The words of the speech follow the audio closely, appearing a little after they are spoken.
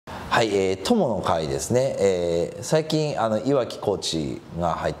はい、友の会ですね、最近岩城コーチが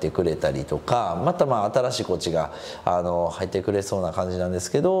入ってくれたりとか、また新しいコーチが入ってくれそうな感じなんです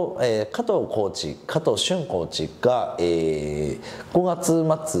けど、加藤俊コーチが、5月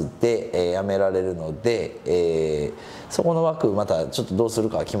末で、辞められるので、そこの枠またちょっとどうする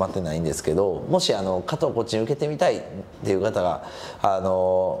かは決まってないんですけど、もし加藤コーチに受けてみたいっていう方が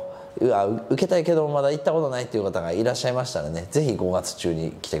受けたいけどまだ行ったことないっていう方がいらっしゃいましたらね、ぜひ5月中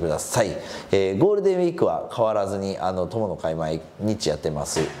に来てください。ゴールデンウィークは変わらずに友の会毎日やってま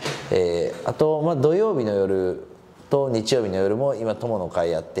す。あと、土曜日の夜と日曜日の夜も今友の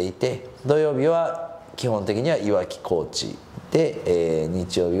会やっていて、土曜日は基本的には岩城コーチで、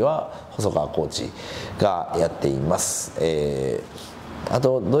日曜日は細川コーチがやっています。あ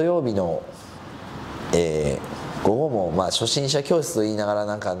と土曜日の、午後も初心者教室と言いながら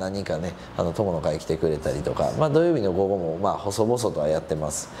何人かね友の会来てくれたりとか、土曜日の午後も細々とはやって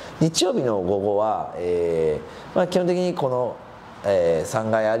ます。日曜日の午後は、基本的にこの、3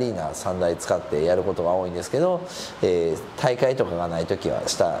階アリーナ3台使ってやることが多いんですけど、大会とかがない時は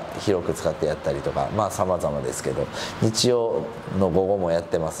下広く使ってやったりとか様々ですけど、日曜の午後もやっ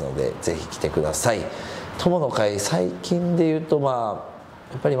てますのでぜひ来てください。友の会最近で言うとや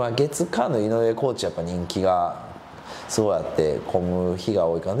っぱり月火の井上コーチやっぱ人気がすごいあって混む日が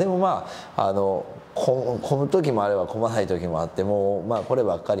多いから、でも混む時もあれば混まない時もあって、もうこれ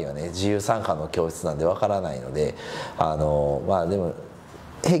ばっかりはね自由参加の教室なんでわからないので、でも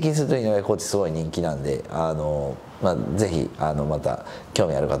平均すると井上コーチすごい人気なんで、ぜひまた興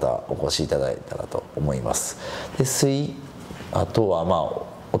味ある方はお越しいただいたらと思います。であとは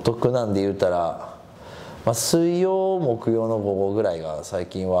お得なんで言うたら、水曜木曜の午後ぐらいが最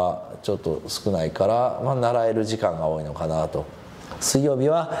近はちょっと少ないから、習える時間が多いのかなと。水曜日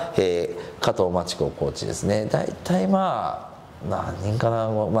は、加藤真知子コーチですね。大体何人かな、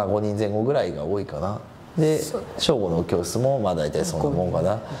5人前後ぐらいが多いかな。で正午の教室も大体そんなもんか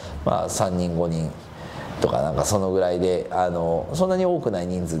な、3人5人とかそのぐらいでそんなに多くない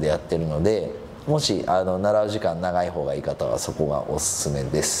人数でやってるので、もし習う時間長い方がいい方はそこがおすすめ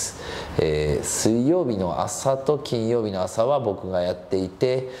です。水曜日の朝と金曜日の朝は僕がやってい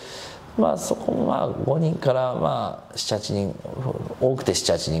て、そこも5人から78人、多くて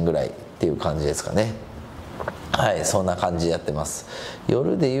78人ぐらいっていう感じですかね。はい、そんな感じでやってます。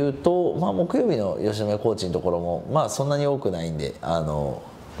夜でいうと、木曜日の吉野コーチのところもそんなに多くないんで、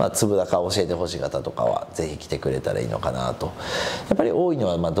粒高教えてほしい方とかはぜひ来てくれたらいいのかなと。やっぱり多いの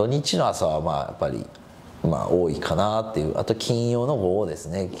は土日の朝はやっぱり多いかなっていう。あと金曜の午後です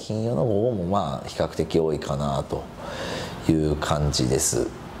ね。金曜の午後も比較的多いかなという感じです。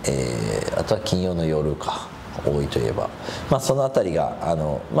あとは金曜の夜か、多いといえばその辺りが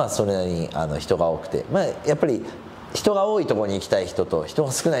それなりに人が多くて、やっぱり人が多いところに行きたい人と人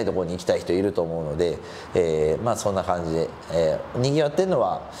が少ないところに行きたい人いると思うので、そんな感じで、にぎわってるの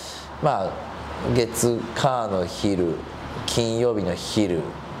は月火の昼、金曜日の昼、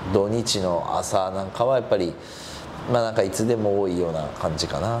土日の朝なんかはやっぱりいつでも多いような感じ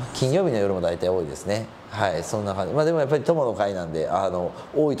かな。金曜日の夜も大体多いですね。はい、そんな感じ。でもやっぱり友の会なんで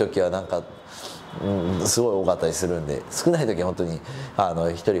多い時はすごい多かったりするんで、少ない時は本当に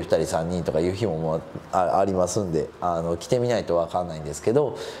1人2人3人とかいう日もありますんで、来てみないと分かんないんですけ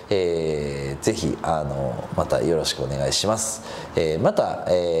ど、ぜひまたよろしくお願いします。また、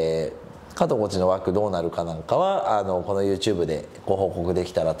加藤コーチの枠どうなるかなんかはこの YouTube でご報告で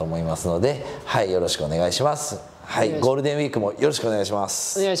きたらと思いますので、はい、よろしくお願いします。はい、ゴールデンウィークもよろしくお願いしま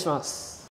す。お願いします。